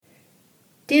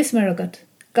Dies Maragat,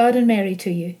 God and Mary to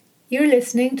you. You're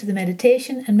listening to the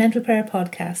Meditation and Mental Prayer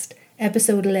Podcast,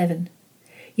 Episode 11.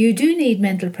 You do need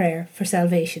mental prayer for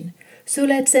salvation, so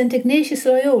let St. Ignatius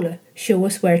Loyola show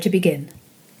us where to begin.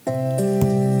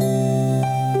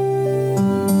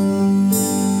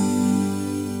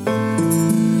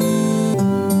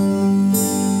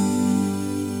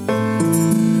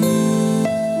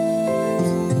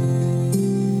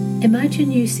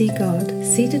 Imagine you see God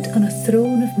seated on a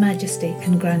throne of majesty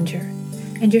and grandeur,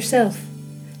 and yourself,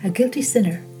 a guilty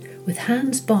sinner, with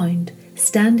hands bound,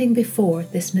 standing before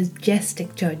this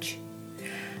majestic judge.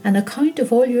 An account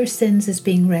of all your sins is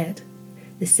being read,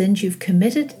 the sins you've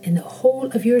committed in the whole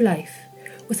of your life,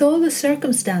 with all the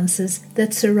circumstances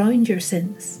that surround your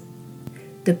sins,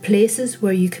 the places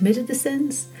where you committed the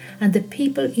sins, and the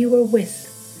people you were with,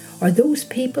 or those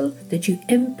people that you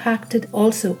impacted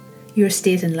also, your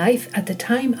state in life at the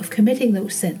time of committing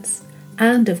those sins,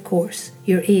 and of course,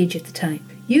 your age at the time.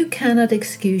 You cannot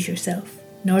excuse yourself,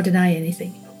 nor deny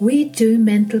anything. We do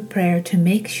mental prayer to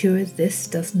make sure this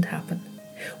doesn't happen.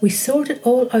 We sort it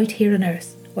all out here on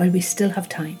earth while we still have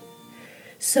time.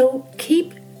 So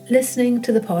keep listening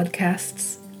to the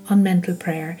podcasts on mental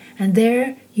prayer, and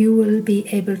there you will be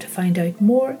able to find out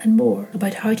more and more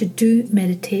about how to do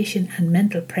meditation and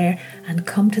mental prayer and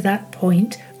come to that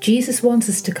point Jesus wants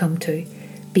us to come to.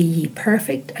 Be ye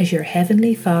perfect as your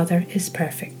heavenly Father is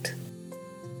perfect.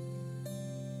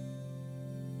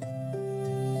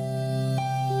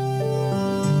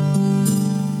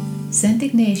 St.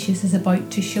 Ignatius is about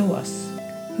to show us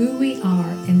who we are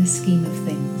in the scheme of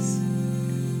things,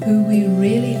 who we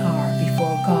really are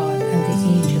before God and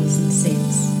the angels and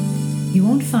saints. You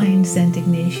won't find St.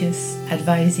 Ignatius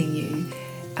advising you,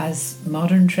 as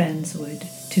modern trends would,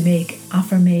 to make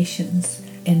affirmations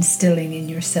instilling in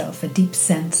yourself a deep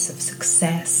sense of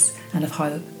success and of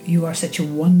how you are such a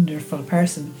wonderful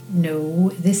person. No,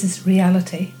 this is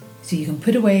reality. So you can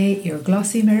put away your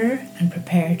glossy mirror and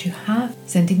prepare to have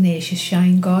St. Ignatius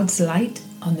shine God's light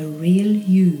on the real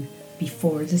you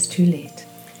before it is too late.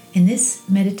 In this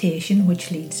meditation,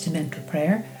 which leads to mental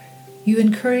prayer, you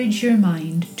encourage your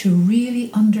mind to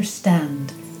really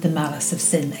understand the malice of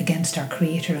sin against our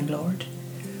Creator and Lord.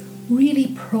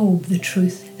 Really probe the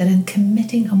truth that in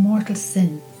committing a mortal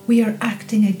sin, we are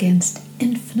acting against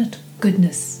infinite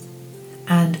goodness,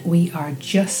 and we are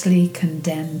justly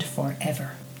condemned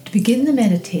forever. To begin the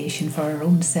meditation for our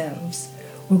own selves,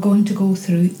 we're going to go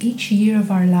through each year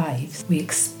of our lives. We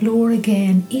explore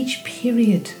again each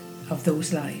period of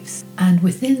those lives, and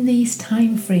within these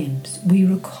time frames we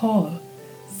recall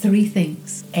three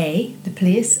things: A, the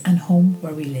place and home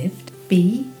where we lived;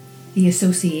 B, the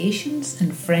associations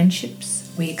and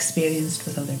friendships we experienced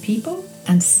with other people;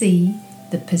 and C,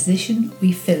 the position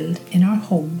we filled in our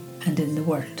home and in the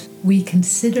world. We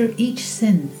consider each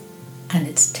sin and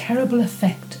its terrible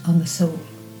effect on the soul.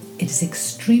 It is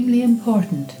extremely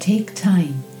important to take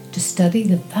time to study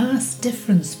the vast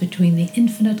difference between the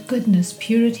infinite goodness,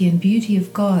 purity and beauty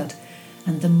of God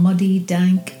and the muddy,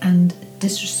 dank and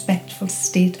disrespectful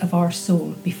state of our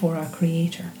soul before our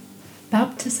Creator.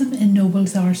 Baptism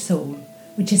ennobles our soul,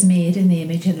 which is made in the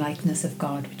image and likeness of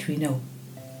God, which we know.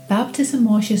 Baptism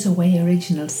washes away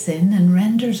original sin and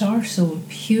renders our soul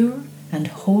pure and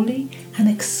holy and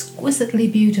exquisitely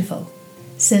beautiful.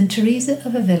 St. Teresa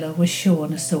of Avila was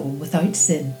shown a soul without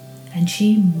sin, and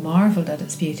she marvelled at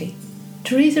its beauty.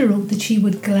 Teresa wrote that she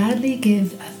would gladly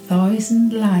give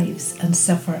 1,000 lives and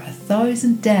suffer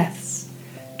 1,000 deaths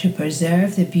to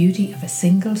preserve the beauty of a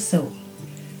single soul.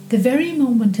 The very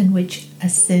moment in which a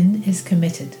sin is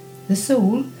committed, the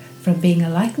soul, from being a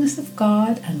likeness of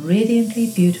God and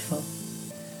radiantly beautiful,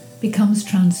 becomes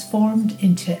transformed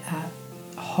into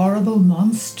a horrible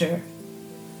monster.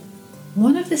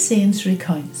 One of the saints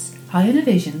recounts how in a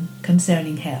vision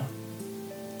concerning hell,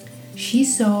 she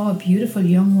saw a beautiful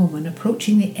young woman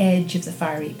approaching the edge of the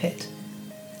fiery pit.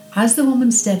 As the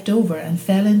woman stepped over and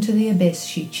fell into the abyss,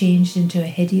 she changed into a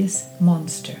hideous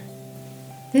monster.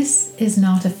 This is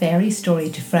not a fairy story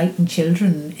to frighten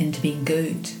children into being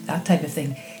good, that type of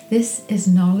thing. This is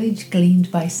knowledge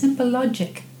gleaned by simple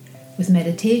logic. With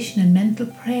meditation and mental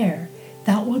prayer,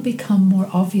 that will become more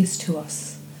obvious to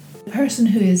us. The person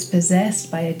who is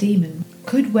possessed by a demon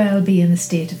could well be in a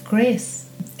state of grace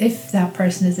if that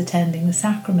person is attending the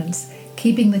sacraments,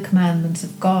 keeping the commandments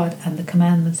of God and the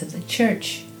commandments of the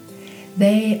Church.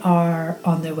 They are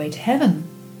on their way to heaven,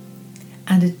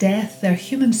 and at death their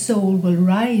human soul will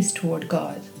rise toward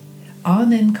God,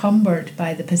 unencumbered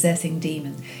by the possessing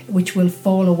demon, which will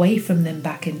fall away from them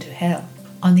back into hell.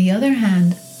 On the other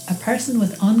hand, a person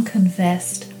with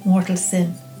unconfessed mortal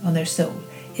sin on their soul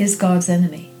is God's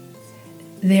enemy.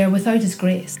 They are without His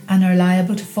grace and are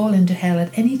liable to fall into hell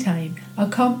at any time,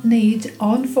 accompanied,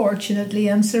 unfortunately,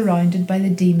 and surrounded by the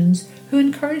demons who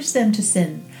encouraged them to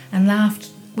sin and laughed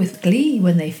with glee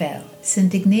when they fell.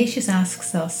 St. Ignatius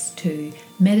asks us to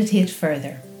meditate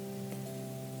further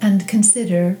and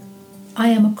consider, I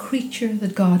am a creature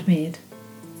that God made.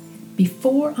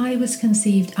 Before I was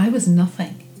conceived, I was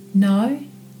nothing. Now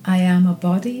I am a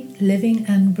body, living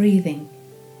and breathing.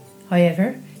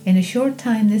 However, in a short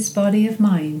time this body of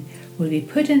mine will be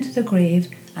put into the grave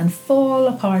and fall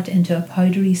apart into a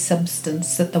powdery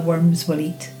substance that the worms will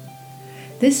eat.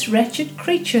 This wretched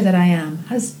creature that I am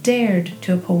has dared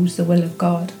to oppose the will of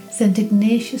God. St.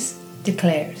 Ignatius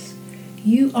declares,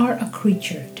 you are a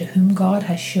creature to whom God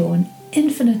has shown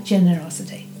infinite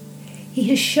generosity. He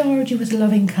has showered you with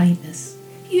loving kindness.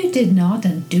 You did not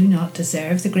and do not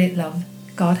deserve the great love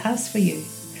God has for you.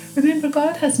 Remember,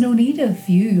 God has no need of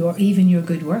you or even your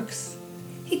good works.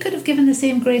 He could have given the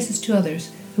same graces to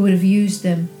others who would have used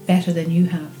them better than you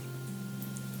have.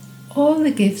 All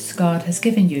the gifts God has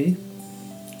given you,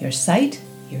 your sight,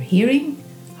 your hearing,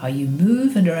 how you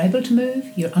move and are able to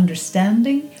move, your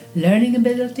understanding, learning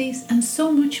abilities, and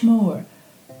so much more.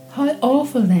 How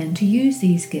awful then to use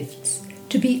these gifts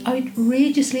to be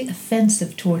outrageously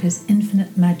offensive toward His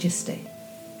infinite majesty.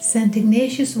 St.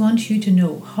 Ignatius wants you to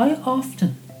know how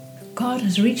often God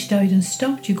has reached out and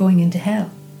stopped you going into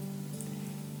hell.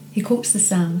 He quotes the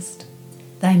psalmist,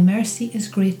 Thy mercy is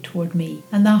great toward me,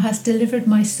 and Thou hast delivered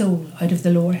my soul out of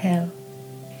the lower hell.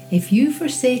 If you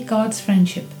forsake God's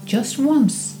friendship just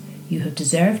once, you have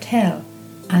deserved hell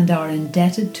and are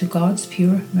indebted to God's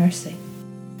pure mercy.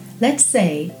 Let's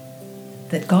say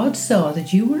that God saw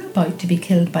that you were about to be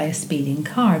killed by a speeding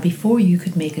car before you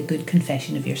could make a good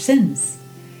confession of your sins.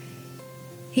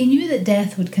 He knew that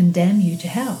death would condemn you to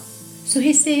hell, so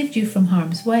He saved you from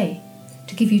harm's way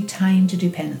to give you time to do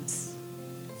penance.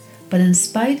 But in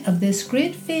spite of this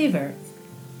great favour,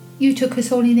 you took His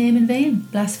holy name in vain,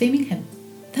 blaspheming Him.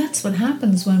 That's what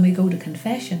happens when we go to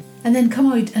confession and then come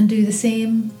out and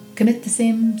commit the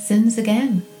same sins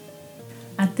again.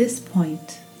 At this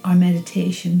point, our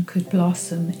meditation could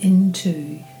blossom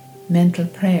into mental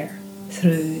prayer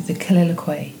through the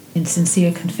colloquy in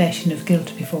sincere confession of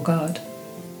guilt before God.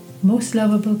 Most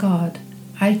lovable God,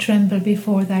 I tremble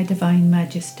before Thy divine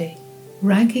majesty,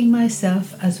 ranking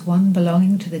myself as one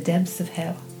belonging to the depths of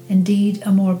hell. Indeed,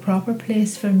 a more proper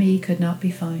place for me could not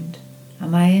be found.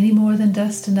 Am I any more than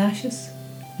dust and ashes?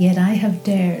 Yet I have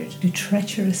dared to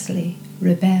treacherously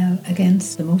rebel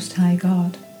against the Most High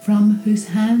God, from whose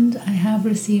hand I have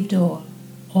received all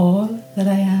that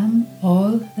I am,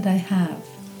 all that I have,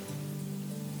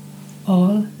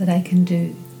 all that I can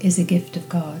do is a gift of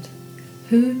God,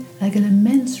 who, like an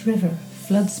immense river,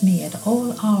 floods me at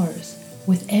all hours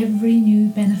with every new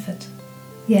benefit.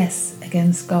 Yes,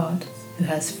 against God, who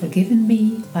has forgiven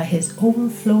me by His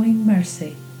overflowing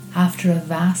mercy after a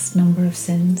vast number of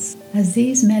sins. As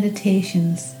these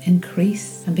meditations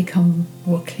increase and become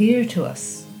more clear to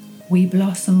us, we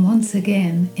blossom once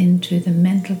again into the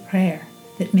mental prayer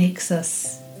that makes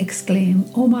us exclaim,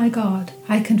 "Oh my God,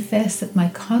 I confess that my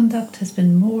conduct has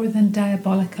been more than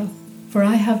diabolical, for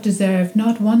I have deserved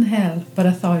not one hell but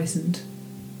 1,000.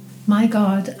 My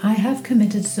God, I have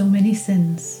committed so many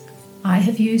sins. I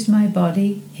have used my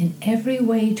body in every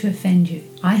way to offend you.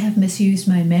 I have misused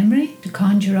my memory to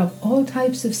conjure up all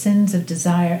types of sins of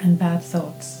desire and bad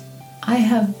thoughts. I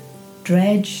have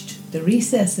dredged the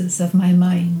recesses of my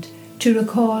mind to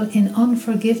recall in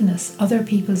unforgiveness other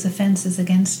people's offences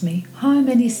against me. How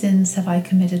many sins have I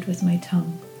committed with my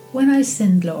tongue? When I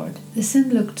sinned, Lord, the sin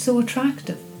looked so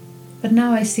attractive, but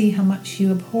now I see how much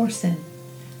you abhor sin,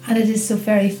 and it is so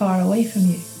very far away from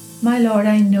you. My Lord,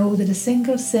 I know that a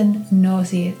single sin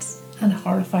nauseates and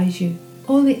horrifies you.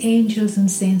 All the angels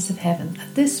and saints of heaven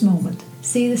at this moment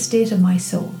see the state of my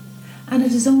soul, and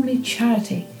it is only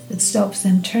charity that stops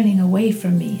them turning away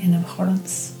from me in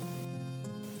abhorrence."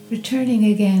 Returning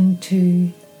again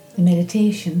to the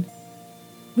meditation,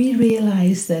 we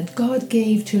realize that God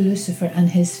gave to Lucifer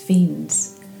and his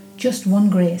fiends just one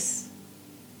grace.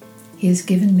 He has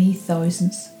given me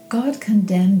thousands. God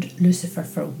condemned Lucifer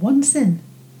for one sin,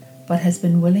 but has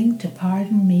been willing to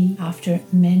pardon me after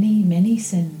many, many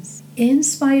sins. In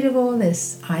spite of all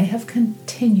this, I have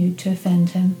continued to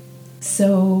offend him.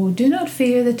 So do not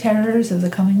fear the terrors of the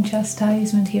coming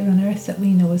chastisement here on earth that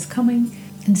we know is coming.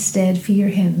 Instead, fear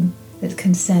him that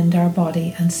can send our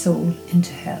body and soul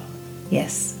into hell.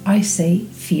 Yes, I say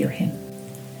fear him.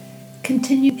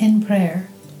 Continue in prayer.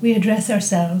 We address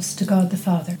ourselves to God the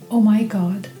Father. Oh my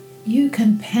God, you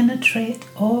can penetrate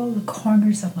all the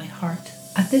corners of my heart.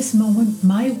 At this moment,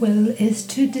 my will is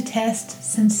to detest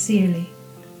sincerely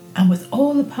and with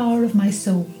all the power of my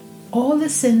soul, all the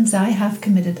sins I have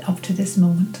committed up to this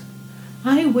moment.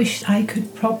 I wish I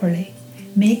could properly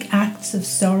make acts of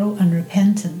sorrow and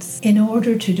repentance in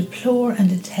order to deplore and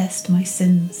detest my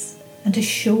sins and to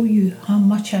show you how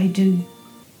much I do.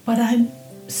 But I'm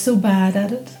so bad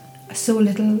at it, so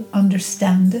little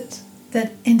understand it,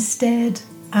 that instead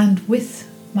and with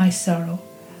my sorrow,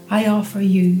 I offer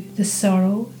you the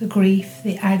sorrow, the grief,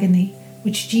 the agony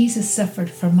which Jesus suffered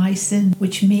for my sin,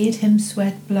 which made him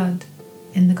sweat blood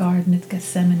in the Garden of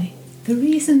Gethsemane. The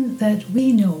reason that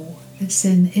we know that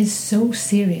sin is so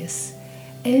serious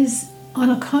is on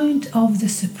account of the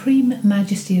supreme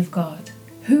majesty of God,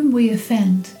 whom we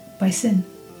offend by sin.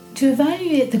 To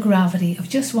evaluate the gravity of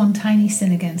just one tiny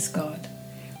sin against God,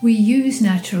 we use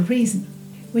natural reason,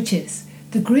 which is,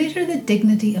 the greater the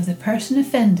dignity of the person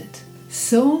offended,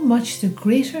 so much the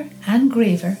greater and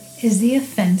graver is the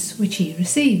offence which he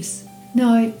receives.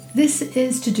 Now, this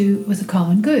is to do with the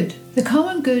common good. The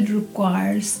common good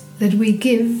requires that we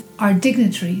give our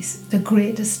dignitaries the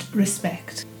greatest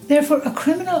respect. Therefore, a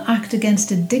criminal act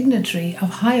against a dignitary of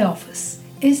high office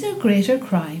is a greater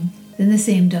crime than the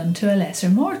same done to a lesser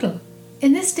mortal.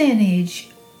 In this day and age,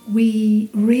 we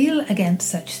rail against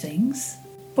such things,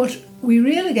 but we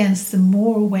rail against them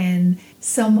more when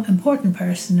some important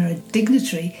person or a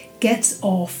dignitary gets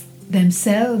off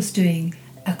themselves doing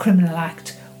a criminal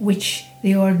act which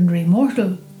the ordinary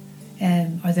mortal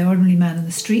or the ordinary man on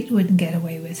the street wouldn't get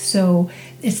away with. So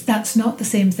that's not the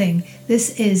same thing.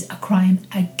 This is a crime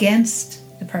against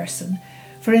the person.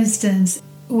 For instance,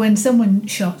 when someone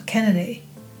shot Kennedy,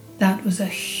 that was a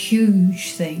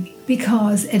huge thing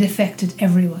because it affected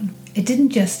everyone. It didn't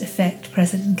just affect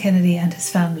President Kennedy and his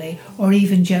family, or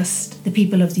even just the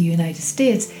people of the United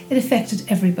States. It affected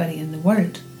everybody in the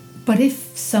world. But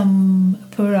if some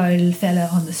poor old fella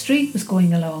on the street was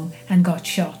going along and got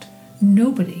shot,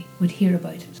 nobody would hear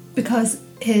about it because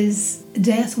his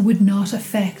death would not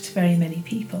affect very many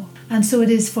people. And so it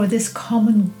is for this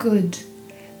common good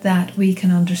that we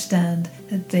can understand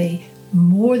that the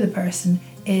more the person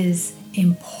is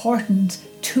important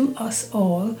to us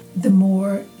all, the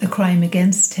more the crime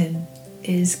against him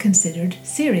is considered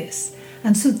serious.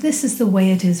 And so this is the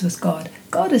way it is with God.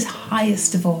 God is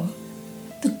highest of all,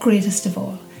 the greatest of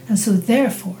all. And so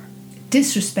therefore,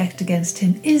 disrespect against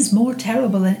him is more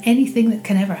terrible than anything that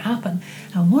can ever happen.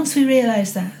 And once we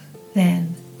realise that,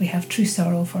 then we have true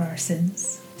sorrow for our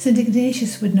sins. St.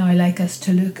 Ignatius would now like us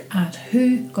to look at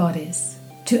who God is,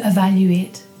 to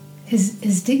evaluate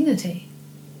his dignity.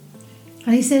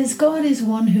 And he says, God is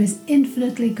one who is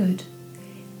infinitely good.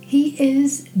 He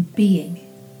is being,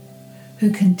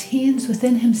 who contains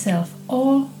within himself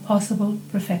all possible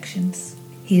perfections.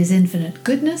 He is infinite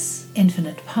goodness,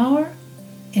 infinite power,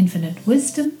 infinite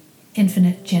wisdom,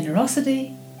 infinite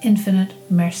generosity, infinite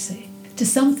mercy. To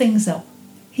sum things up,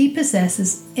 he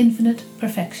possesses infinite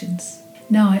perfections.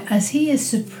 Now, as he is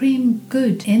supreme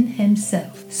good in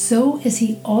himself, so is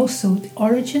he also the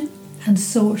origin and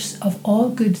source of all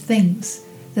good things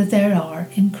that there are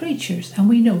in creatures, and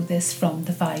we know this from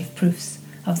the 5 proofs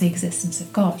of the existence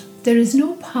of God. There is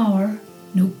no power,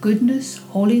 no goodness,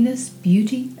 holiness,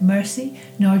 beauty, mercy,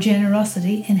 nor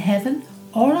generosity in heaven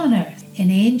or on earth, in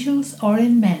angels or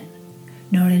in men,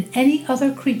 nor in any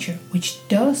other creature which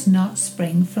does not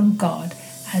spring from God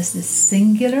as the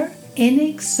singular,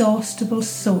 inexhaustible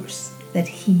source that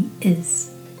he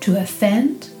is. To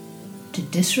offend, to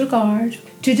disregard,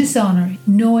 to dishonour,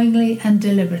 knowingly and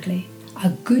deliberately, a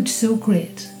good so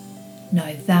great,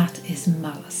 now that is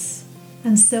malice.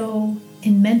 And so,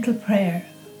 in mental prayer,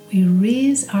 we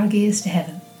raise our gaze to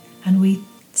heaven and we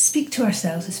speak to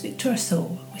ourselves, we speak to our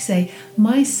soul. We say,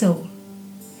 my soul,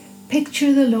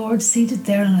 picture the Lord seated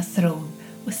there on a throne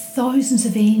with thousands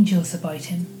of angels about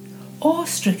him,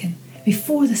 awe-stricken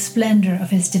before the splendour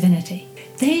of his divinity.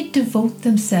 They devote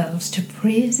themselves to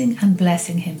praising and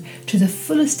blessing him to the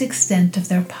fullest extent of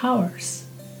their powers.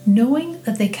 Knowing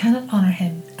that they cannot honour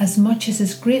him as much as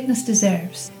his greatness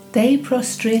deserves, they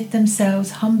prostrate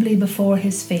themselves humbly before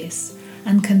his face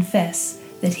and confess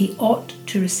that he ought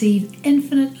to receive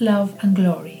infinite love and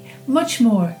glory, much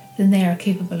more than they are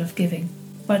capable of giving.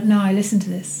 But now listen to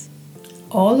this.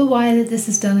 All the while that this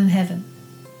is done in heaven,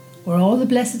 where all the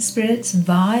blessed spirits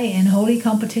vie in holy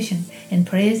competition in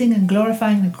praising and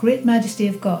glorifying the great majesty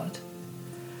of God,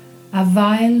 a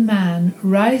vile man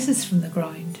rises from the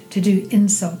ground to do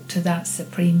insult to that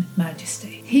supreme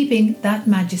majesty, heaping that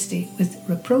majesty with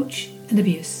reproach and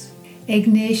abuse.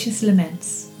 Ignatius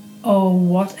laments, oh,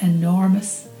 what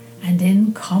enormous and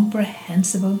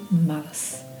incomprehensible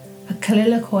malice. A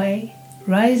colloquy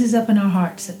rises up in our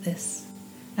hearts at this,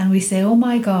 and we say, oh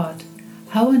my God,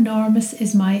 How enormous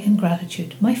is my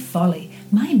ingratitude, my folly,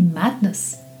 my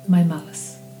madness, my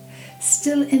malice.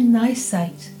 Still in thy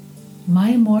sight,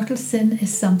 my mortal sin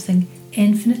is something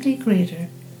infinitely greater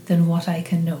than what I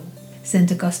can know. St.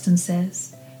 Augustine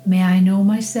says, may I know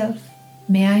myself,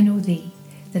 may I know thee,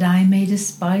 that I may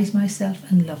despise myself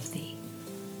and love thee.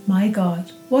 My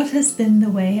God, what has been the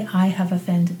way I have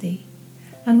offended thee?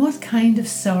 And what kind of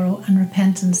sorrow and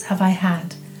repentance have I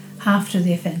had after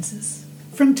the offences?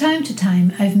 From time to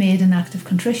time I've made an act of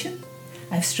contrition.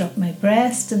 I've struck my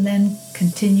breast and then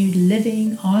continued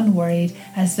living unworried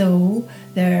as though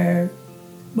there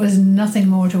was nothing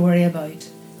more to worry about,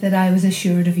 that I was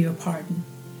assured of your pardon.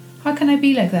 How can I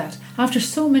be like that after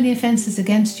so many offences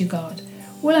against you, God?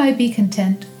 Will I be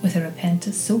content with a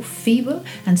repentance so feeble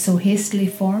and so hastily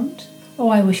formed? Oh,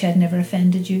 I wish I'd never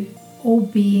offended you. O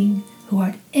being who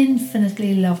art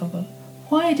infinitely lovable,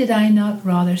 why did I not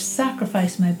rather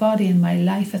sacrifice my body and my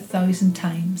life 1,000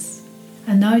 times?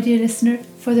 And now, dear listener,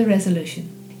 for the resolution.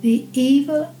 The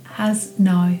evil has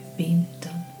now been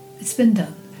done. It's been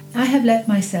done. I have let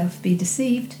myself be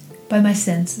deceived by my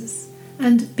senses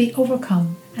and be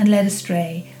overcome and led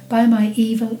astray by my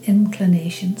evil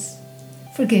inclinations.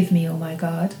 Forgive me, O my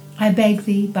God, I beg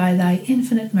thee by thy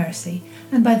infinite mercy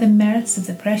and by the merits of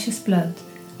the precious blood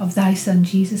of thy Son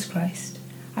Jesus Christ.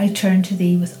 I turn to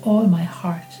thee with all my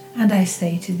heart, and I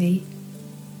say to thee,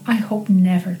 I hope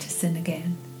never to sin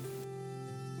again.